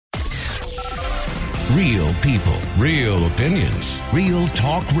Real people, real opinions, Real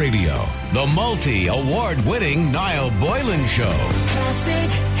Talk Radio. The multi-award-winning Niall Boylan Show.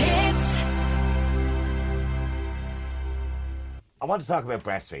 Classic hits. I want to talk about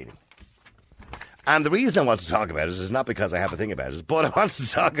breastfeeding. And the reason I want to talk about it is not because I have a thing about it, but I want to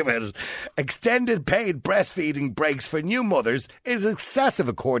talk about it. Extended paid breastfeeding breaks for new mothers is excessive,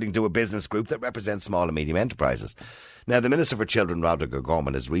 according to a business group that represents small and medium enterprises. Now, the Minister for Children, Roderick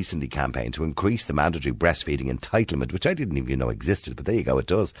O'Gorman, has recently campaigned to increase the mandatory breastfeeding entitlement, which I didn't even know existed, but there you go, it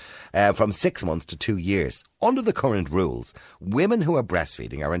does, from 6 months to 2 years. Under the current rules, women who are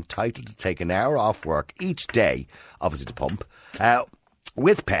breastfeeding are entitled to take an hour off work each day, obviously to pump,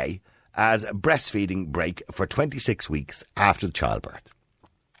 with pay, as a breastfeeding break for 26 weeks after childbirth.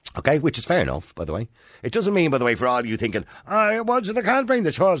 Okay, which is fair enough, by the way. It doesn't mean, by the way, for all you thinking, they can't bring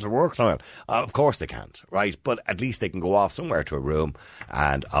the child to work, Niall. Of course they can't, right? But at least they can go off somewhere to a room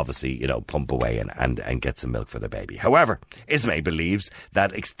and obviously, pump away and get some milk for their baby. However, Ismay believes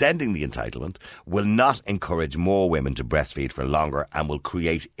that extending the entitlement will not encourage more women to breastfeed for longer and will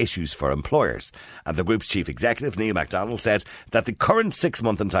create issues for employers. And the group's chief executive, Neil MacDonald, said that the current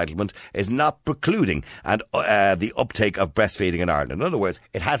 6-month entitlement is not precluding the uptake of breastfeeding in Ireland. In other words,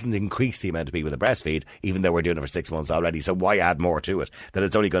 it hasn't increased the amount of people that breastfeed, even though we're doing it for 6 months already. So why add more to it? That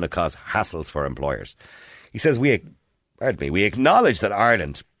it's only going to cause hassles for employers. He says, we acknowledge that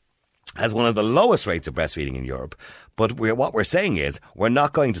Ireland has one of the lowest rates of breastfeeding in Europe, but what we're saying is we're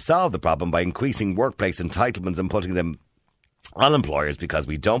not going to solve the problem by increasing workplace entitlements and putting them on employers, because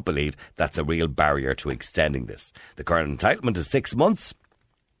we don't believe that's a real barrier to extending this. The current entitlement is 6 months.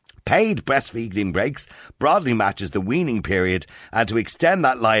 Paid breastfeeding breaks broadly matches the weaning period, and to extend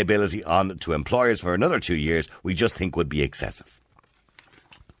that liability on to employers for another 2 years, we just think would be excessive.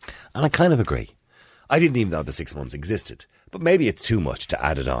 And I kind of agree. I didn't even know the 6 months existed, but maybe it's too much to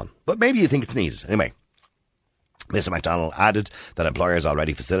add it on. But maybe you think it's needed. Anyway, Mr. MacDonald added that employers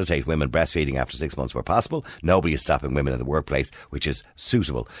already facilitate women breastfeeding after 6 months where possible. Nobody is stopping women in the workplace, which is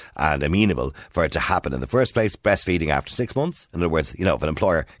suitable and amenable for it to happen in the first place. Breastfeeding after 6 months. In other words, if an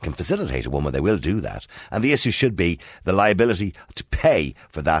employer can facilitate a woman, they will do that. And the issue should be the liability to pay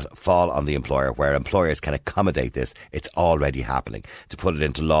for that fall on the employer, where employers can accommodate this. It's already happening. To put it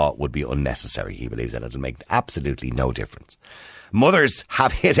into law would be unnecessary, he believes, and it'll make absolutely no difference. Mothers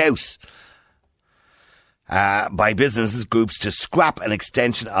have hit out by business groups to scrap an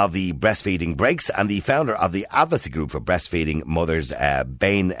extension of the breastfeeding breaks, and the founder of the advocacy group for breastfeeding mothers,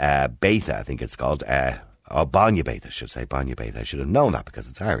 Bain Beatha, I think it's called, Banya Beatha, I should say. Banya Beatha. I should have known that because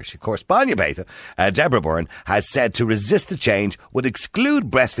it's Irish, of course. Banya Beatha, Deborah Byrne, has said to resist the change would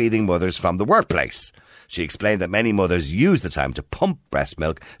exclude breastfeeding mothers from the workplace. She explained that many mothers use the time to pump breast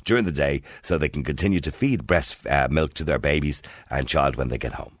milk during the day so they can continue to feed breast milk to their babies and child when they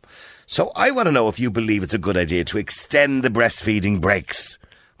get home. So I want to know if you believe it's a good idea to extend the breastfeeding breaks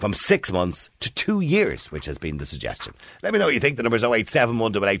from 6 months to 2 years, which has been the suggestion. Let me know what you think. The number's 087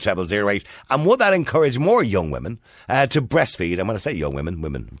 188 and would that encourage more young women to breastfeed? And when I say young women,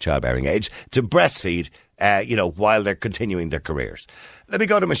 women of childbearing age, to breastfeed, while they're continuing their careers. Let me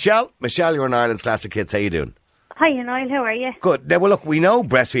go to Michelle. Michelle, you're in Ireland's Classic Hits. How you doing? Hi, Niall. How are you? Good. Now, well, look, we know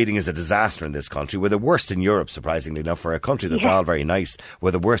breastfeeding is a disaster in this country. We're the worst in Europe, surprisingly enough, for a country that's all very nice.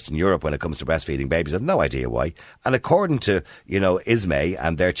 We're the worst in Europe when it comes to breastfeeding babies. I've no idea why. And according to, Ismay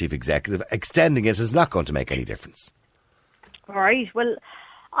and their chief executive, extending it is not going to make any difference. Right. Well,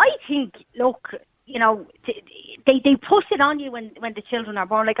 I think, look, they push it on you when the children are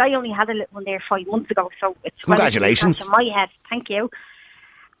born. Like, I only had a little one there 5 months ago, so it's congratulations. In my head. Thank you.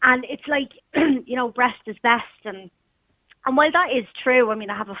 And it's like, breast is best. And while that is true, I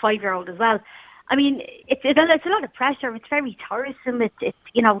mean, I have a 5-year-old as well. I mean, it's a lot of pressure. It's very tiresome. It's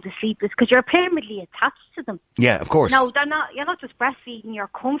the sleepless, because you're permanently attached to them. Yeah, of course. No, you're not just breastfeeding. You're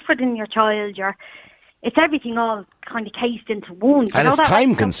comforting your child. It's everything all kind of cased into one. And it's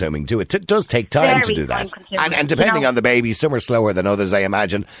time consuming too. It does take time to do that. And depending on the baby, some are slower than others, I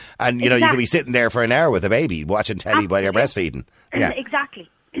imagine. And, you can be sitting there for an hour with a baby watching telly while you're breastfeeding. Yeah. Exactly.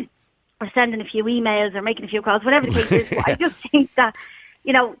 Or sending a few emails or making a few calls, whatever the case is. I just think that,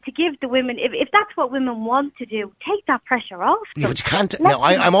 to give the women, if that's what women want to do, take that pressure off them. Yeah, but you can't.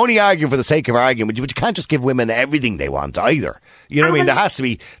 I'm only arguing for the sake of arguing, but you can't just give women everything they want either. You know what I mean? There has to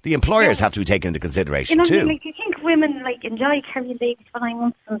be, the employers have to be taken into consideration too. Like, you think women enjoy carrying babies for 9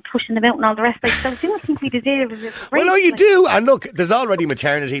 months and pushing them out and all the rest? So do you think we deserve it? Well, no, you do. And look, there's already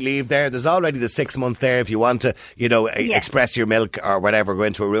maternity leave there. There's already the 6 months there if you want to, express your milk or whatever, go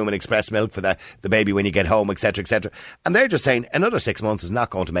into a room and express milk for the baby when you get home, etc., etc. And they're just saying another 6 months is not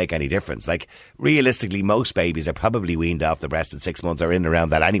going to make any difference. Like, realistically, most babies are probably weaned off the breast at 6 months or in and around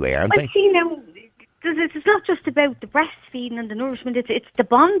that anyway, aren't they? it's not just about the breastfeeding and the nourishment. It's the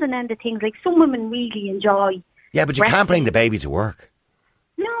bonding and the things. Like, some women really enjoy. Yeah, but you can't bring the baby to work.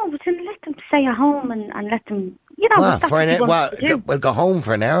 No, but then let them stay at home and let them, you know. Well, go home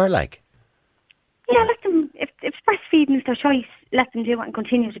for an hour, like. Yeah, let them. If breastfeeding is their choice, let them do it and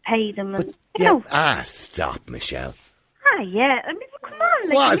continue to pay them. And, you know. Stop, Michelle. Yeah. I mean, come on.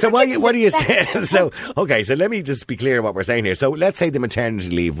 Like, Well, so what are you saying? So let me just be clear what we're saying here. So let's say the maternity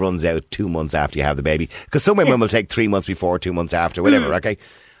leave runs out 2 months after you have the baby, because some women will take 3 months before, 2 months after, whatever. Okay,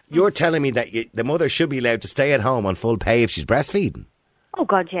 you're telling me that the mother should be allowed to stay at home on full pay if she's breastfeeding? Oh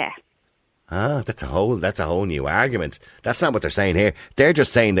God, yeah. That's a whole new argument. That's not what they're saying here. They're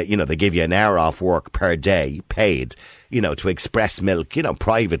just saying that, they give you an hour off work per day, paid, to express milk,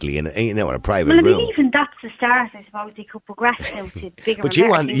 privately in a private room. Well, I mean, even that's the start. I suppose they could progress now to bigger. But you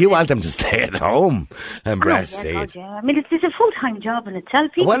want them to stay at home and breastfeed. Yeah, God, yeah. I mean, it's a full-time job in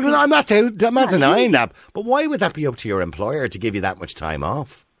itself. Well, I'm not denying that. But why would that be up to your employer to give you that much time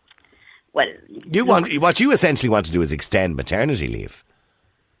off? Well, what you essentially want to do is extend maternity leave.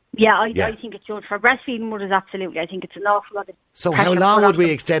 Yeah, I think it should. For breastfeeding mothers, absolutely. I think it's an awful lot of. So how long would we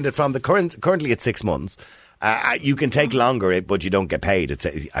extend it from the currently it's 6 months? You can take longer, but you don't get paid. It's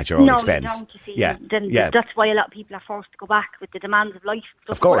at your own expense. No, you don't. You see. That's why a lot of people are forced to go back with the demands of life.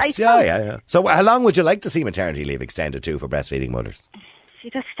 Of course, yeah. So how long would you like to see maternity leave extended to for breastfeeding mothers?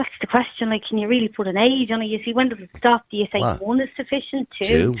 See, that's the question. Like, can you really put an age on it? You see, when does it stop? Do you say 1 is sufficient?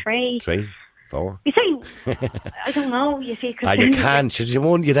 2, 3? 4. You say, I don't know. You see, you can.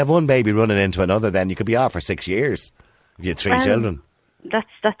 You'd have one baby running into another. Then you could be off for 6 years if you had 3 children. That's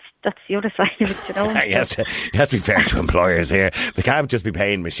the other side of it, you have to be fair to employers here. They can't just be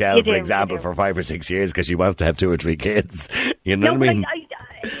paying Michelle, for example, for 5 or 6 years because she wants to have 2 or 3 kids. You know what I mean?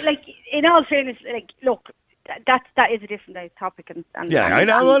 Like, in all fairness, look, that is a different topic. And I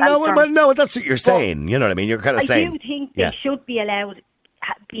know. No, that's what you're saying. You know what I mean? You're kind of saying. I do think they should be allowed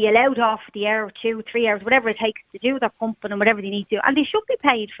off the hour, 2, 3 hours, whatever it takes to do their pumping and whatever they need to do, and they should be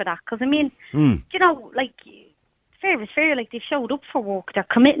paid for that. Because I mean, like, fair is fair. Like, they've showed up for work, they're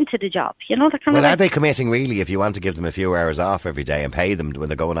committing to the job. Are they committing really? If you want to give them a few hours off every day and pay them when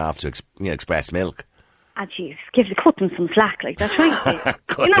they're going off to express milk. Ah, jeez, cut them some slack. Like, they're trying to,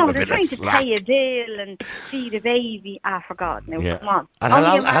 they're trying to pay a bill and feed a baby. For God, no, come on. And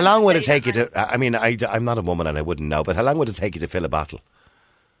how long would it take you to? I mean, I'm not a woman and I wouldn't know, but how long would it take you to fill a bottle?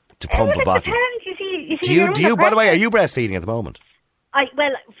 To pump a bottle. You see, do you? By the way, are you breastfeeding at the moment?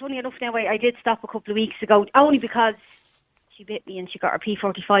 Well, funny enough, now I did stop a couple of weeks ago, only because she bit me and she got her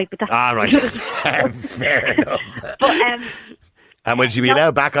P45. But that's right. Fair enough. But and will she be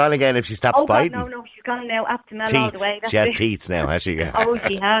allowed back on again if she stops biting? God, no, she's gone now, up to Mel all the way. She has teeth now, has she? Oh,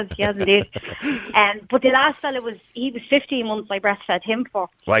 she has indeed. But the last fella he was 15 months I breastfed him for.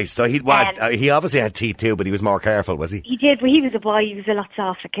 Right, so he obviously had teeth too, but he was more careful, was he? He did, but he was a boy, he was a lot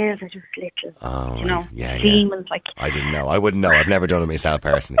softer. Girls are just little, semen, like. I didn't know, I wouldn't know, I've never done it myself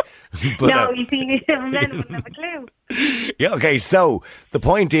personally. But, no, you see, men wouldn't have a clue. Yeah, okay, so the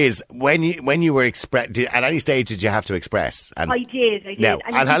point is, when you were at any stage did you have to express? And I did. Now,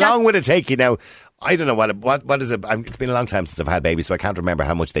 and how long would it take you now? I don't know what is it. It's been a long time since I've had babies, so I can't remember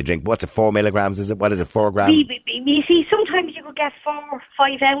how much they drink. What's it, 4 milligrams? Is it? What is it, 4 grams? You see, sometimes you could get 4 or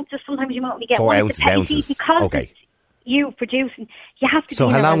 5 ounces. Sometimes you might only get 4 ounces. Because okay. You producing, you have to. So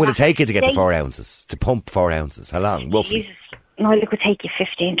how long would it take you to get the 4 ounces? To pump 4 ounces? How long, roughly? Jesus. No, it would take you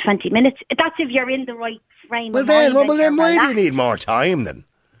 15, 20 minutes. That's if you're in the right frame of mind. Well, then why do you need more time then?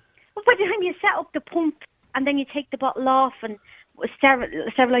 Well, by the time you set up the pump and then you take the bottle off and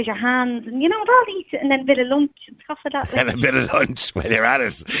sterilise your hands and, all these, and then a bit of lunch and stuff like that. And a bit of lunch when you're at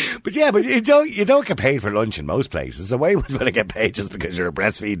it. But you don't get paid for lunch in most places. So why would you get paid just because you're a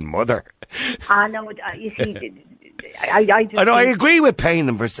breastfeeding mother? No, you see... I agree with paying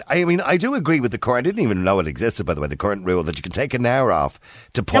them for. I mean, I do agree with the current. I didn't even know it existed, by the way. The current rule that you can take an hour off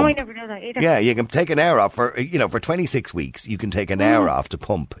to pump. No, I never knew that either. Yeah, you can take an hour off for 26 weeks. You can take an hour off to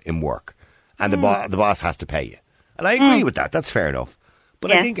pump in work, and the boss has to pay you. And I agree with that. That's fair enough.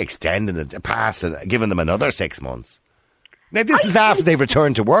 But I think extending it past and giving them another 6 months. Now this is after they've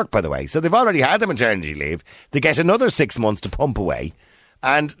returned to work, by the way. So they've already had the maternity leave. They get another 6 months to pump away.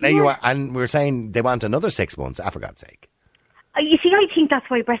 And now and we're saying they want another 6 months, for God's sake. You see, I think that's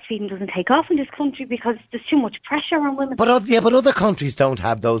why breastfeeding doesn't take off in this country, because there's too much pressure on women. But other countries don't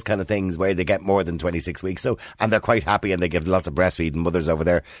have those kind of things where they get more than 26 weeks. So, and they're quite happy and they give lots of breastfeeding mothers over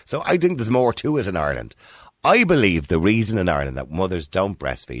there. So I think there's more to it in Ireland. I believe the reason in Ireland that mothers don't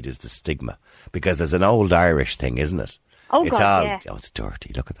breastfeed is the stigma, because there's an old Irish thing, isn't it? Oh, God, it's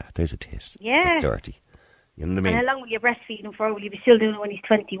dirty. Look at that. There's a tit. Yeah. It's dirty. You know what I And mean? how long will you breastfeed him for? Will you be still doing it when he's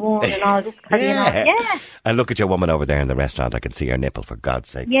 21 and all this kind of, you know? Yeah. And look at your woman over there in the restaurant. I can see her nipple, for God's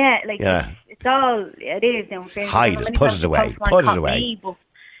sake. Yeah, like, Yeah. It's all, it is now. in fairness. Hide Many it, put it people away, come put it and away. me, but,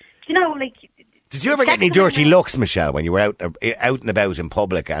 you know, like... Did you ever get any dirty looks, Michelle, when you were out and about in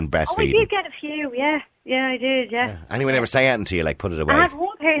public and Oh, I breastfeeding? did get a few, yeah. Yeah, I did, yeah. Anyone ever say anything to you, like, put it away? I had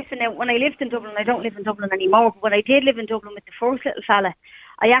one person now, when I lived in Dublin, I don't live in Dublin anymore, but when I did live in Dublin with the first little fella,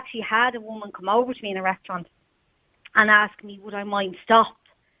 I actually had a woman come over to me in a restaurant and ask me, would I mind stop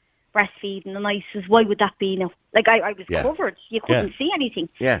breastfeeding? And I says, why would that be now? Like, I was covered. You couldn't see anything.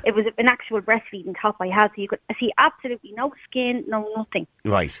 Yeah. It was an actual breastfeeding top I had, so you could see absolutely no skin, no nothing.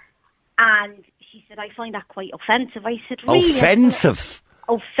 Right. And she said, I find that quite offensive. I said, really? Offensive?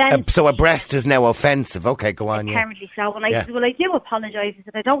 Offensive. So a breast is now offensive. Okay, go on, Apparently so. And I said, well, I do apologise. I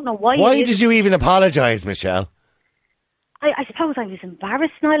said, I don't know why. Why did you even apologise, Michelle? I suppose I was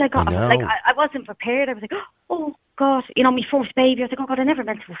embarrassed now. Like, I know. like I wasn't prepared. I was like, oh, God. You know, my first baby. I was like, oh, God, I never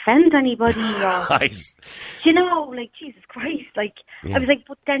meant to offend anybody. Or, Right. you know, like, Jesus Christ. Like, I was like,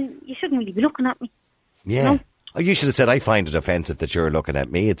 but then you shouldn't really be looking at me. Yeah. You know? Oh, you should have said, I find it offensive that you're looking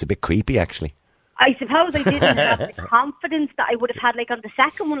at me. It's a bit creepy, actually. I suppose I didn't have the confidence that I would have had, like, on the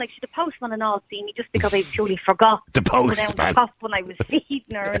second one. Like, the postman and all seen me just because I truly forgot. The to put down postman. the cup when I was feeding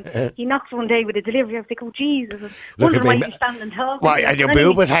her. And he knocked one day with a delivery. I was like, oh, Jesus. Look Wondering at why me. he's standing talking. Why, and your Anyway,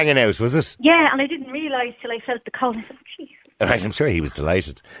 boob was hanging out, was it? Yeah, and I didn't realise till I felt the cold. I said, oh, Jesus. Right, I'm sure he was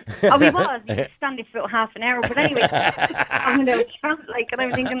delighted. Oh, he was. He was standing for about half an hour. But anyway, I'm out like, and I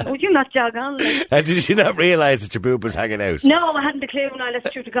was thinking, would you not jog on? Like, And did you not realise that your boob was hanging out? no, I hadn't a clue. Now,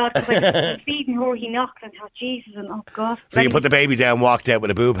 that's true to God. Because I was feeding her, he knocked and thought, Jesus, and oh, God. So you put the baby down, walked out with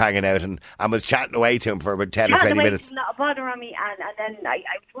a boob hanging out and was chatting away to him for about 10 or 20 minutes. Not a bother on me. And then I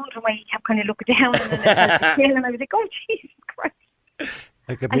was wondering why he kept kind of looking down. And then and I was like, oh, Jesus Christ.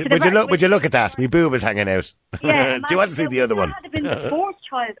 Would you look at that? My boob is hanging out. Yeah, Do you want to see the other one? That had been the fourth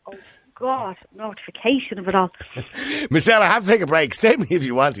child. Oh, God, notification of it all. Michelle, I have to take a break. Stay with me if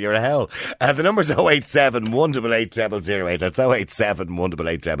you want. You're a hell. The number's 087 188 0008. That's 087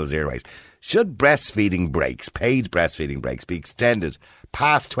 188 0008. Should breastfeeding breaks, paid breastfeeding breaks, be extended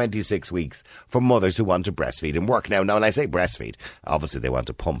past 26 weeks for mothers who want to breastfeed and work? Now, when I say breastfeed, obviously they want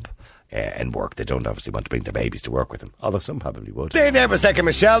to pump and work. They don't obviously want to bring their babies to work with them, although some probably would. Stay there for a second,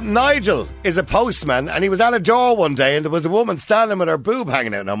 Michelle. Nigel is a postman and he was at a door one day and there was a woman standing with her boob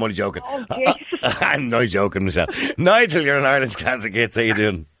hanging out. No, I'm only joking. Oh, Jesus. I'm not joking, Michelle. Nigel, you're in Ireland's Classic Hits. How you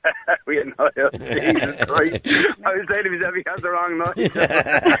doing? We had no Jesus Christ. I was saying to myself, he has the wrong night.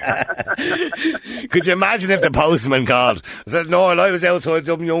 Could you imagine if the postman called and said, no, I was outside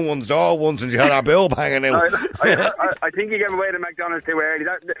some young one's door once and she had her boob hanging out. I think he gave away to McDonald's too early.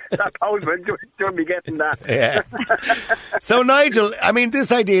 That postman shouldn't be getting that. Yeah. So, Nigel, I mean,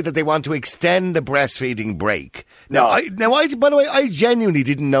 this idea that they want to extend the breastfeeding break. By the way, I genuinely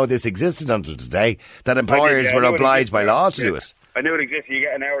didn't know this existed until today, that employers were obliged by law to do it. I knew it existed. You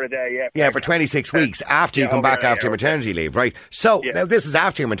get an hour a day, yeah. Yeah, for 26 weeks after you come back after your maternity leave, right? So, now this is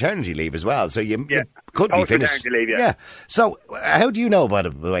after your maternity leave as well, so you could be finished. Leave, yeah. So, how do you know about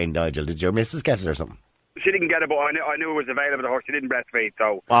it, by the way, Nigel? Did your missus get it or something? She didn't get it, but I knew it was available to her. She didn't breastfeed,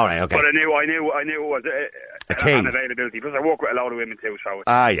 so. All right, okay. But I knew it was an availability, because I work with a lot of women too, so.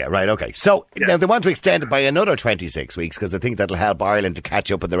 Yeah, right, okay. So, now they want to extend it by another 26 weeks because they think that'll help Ireland to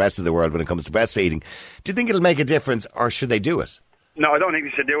catch up with the rest of the world when it comes to breastfeeding. Do you think it'll make a difference, or should they do it? No, I don't think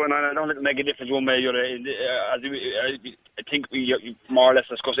we should do it, and I don't think it'll make a difference one way or the other. I think we more or less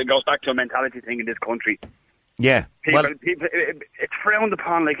discussed it. It goes back to a mentality thing in this country. Yeah. People, it's frowned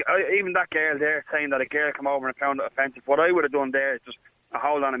upon. Like, even that girl there saying that a girl come over and found it offensive. What I would have done there is just,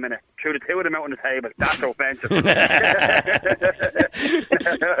 hold on a minute, threw the two of them out on the table. That's offensive. You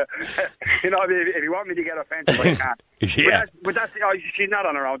know, if you want me to get offensive, I can. Yeah. But that's she's not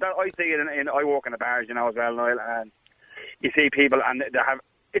on her own. I see it I work in the bars, you know, as well, Niall, and you see people and they have,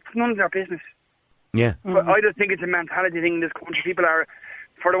 it's none of their business. Yeah. But I just think it's a mentality thing in this country. People are,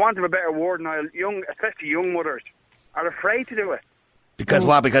 for the want of a better word, Niall, especially young mothers, are afraid to do it. Because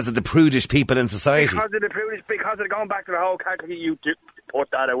what? Because of the prudish people in society? Because of the prudish, because of going back to the whole category, you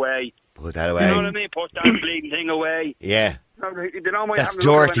put that away. Put that away. You know what I mean? Put that bleeding thing away. Yeah. They don't mind That's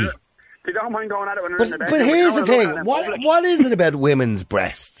dirty. They don't mind going at it when they're in the bed. But here's the thing. What is it about women's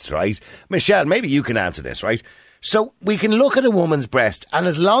breasts, right? Michelle, maybe you can answer this, right? So we can look at a woman's breast, and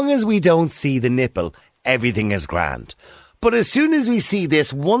as long as we don't see the nipple, everything is grand. But as soon as we see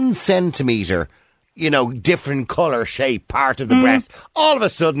this 1 centimetre, different colour, shape, part of the breast, all of a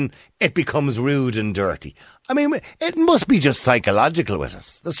sudden it becomes rude and dirty. I mean, it must be just psychological with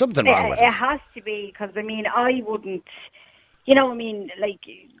us. There's something wrong with us. It has to be, because, I wouldn't,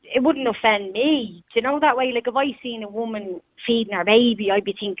 it wouldn't offend me. Do you know that way? Like, if I seen a woman feeding her baby, I'd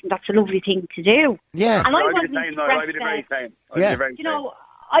be thinking that's a lovely thing to do. Yeah. And I I'd be wasn't the same, though. I'd be the very breastfed. same. Yeah. You know,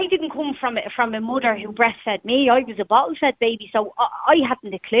 I didn't come from a mother who breastfed me. I was a bottle-fed baby, so I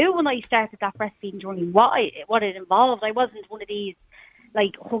hadn't a clue when I started that breastfeeding journey what it involved. I wasn't one of these,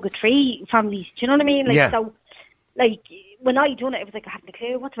 like, hug-a-tree families. Do you know what I mean? Like, Yeah. So, like, when I done it was like, I hadn't a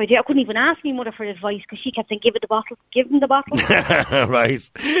clue. What do I do? I couldn't even ask my mother for advice because she kept saying, give him the bottle. Right.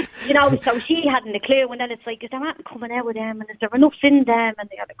 You know, so she hadn't a clue. And then it's like, is there anything coming out with them? And is there enough in them? And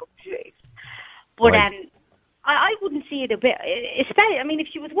they had to go, jeez. But Right. I wouldn't see it a bit. Especially, I mean, if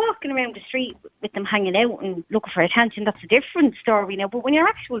she was walking around the street with them hanging out and looking for attention, that's a different story, you know. But when you're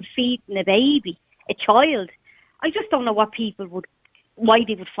actually feeding a baby, a child, I just don't know why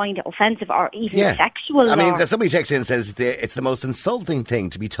they would find it offensive or even sexual. I mean, or, because somebody texts in and says it's the most insulting thing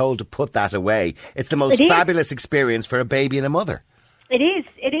to be told to put that away. It's the most It is. fabulous experience for a baby and a mother. It is,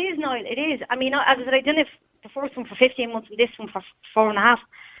 Niall, it is. I mean, as I said, I done it the first one for 15 months and this one for 4.5.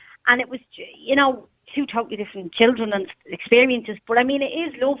 And it was, you know, two totally different children and experiences. But I mean, it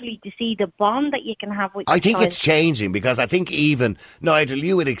is lovely to see the bond that you can have with I your think child. it's changing because I think even, Nigel,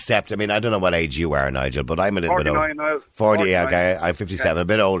 you would accept, I mean, I don't know what age you are, Nigel, but I'm a little bit 49 now. older. 40, 49. okay, I'm 57, a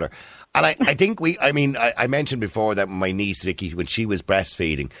bit older. And I think I mentioned before that my niece Vicky, when she was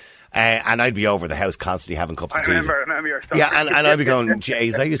breastfeeding, and I'd be over the house constantly having cups of tea. I remember your story. Yeah, and I'd be going,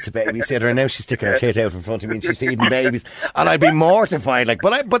 jeez, I used to babysit her, and now she's sticking her tit out in front of me and she's feeding babies. And I'd be mortified, like,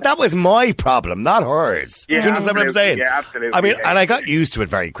 but that was my problem, not hers. Yeah, Do you understand what I'm saying? Yeah, absolutely. I mean, Yeah. and I got used to it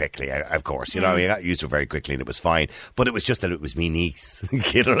very quickly, of course, you know, I got used to it very quickly and it was fine. But it was just that it was me niece,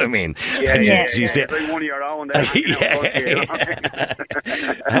 you know what I mean? Yeah, And yeah, she's yeah. It's like one of your own. There,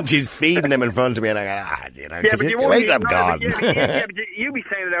 and she's feeding them in front of me and I go, you know, Yeah, but you won't. wait till I'm gone. But you be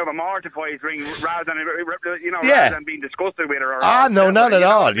saying it out of a mortified ring rather than Yeah. rather than being disgusted with her. No, not at You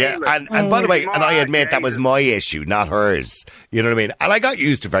know all. what I Yeah, mean? and by the way, and I admit that was Jesus. my issue, not hers. You know what I mean? And I got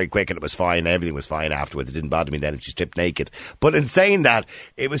used to it very quick, and it was fine. Everything was fine afterwards. It didn't bother me then if she stripped naked. But in saying that,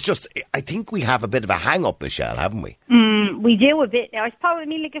 it was just. I think we have a bit of a hang up, Michelle, haven't we? We do a bit. I suppose, I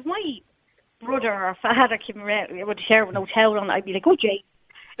mean, like, if my brother or father came around with a shower with no towel on, I'd be like, oh, Jay.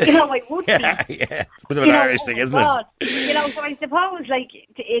 You know, I would be. Yeah, it's a bit of an Irish thing, isn't it? You know, so I suppose, like,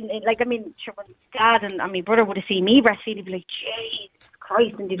 I mean, sure, when Dad and my brother would have seen me breastfeed, he'd be like, Jesus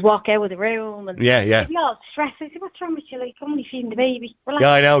Christ, and they'd walk out of the room. And Yeah. they'd be all stressed. I said, what's wrong with you? Like, I'm only feeding the baby. Relax.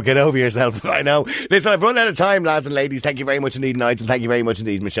 Yeah, I know. Get over yourself. I know. Listen, I've run out of time, lads and ladies. Thank you very much indeed, Nigel. Thank you very much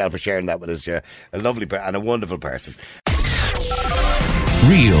indeed, Michelle, for sharing that with us. You're a lovely and a wonderful person.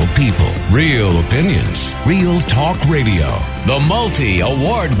 Real people, real opinions, real talk radio. The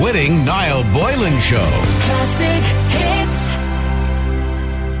multi-award winning Niall Boylan Show. Classic hits.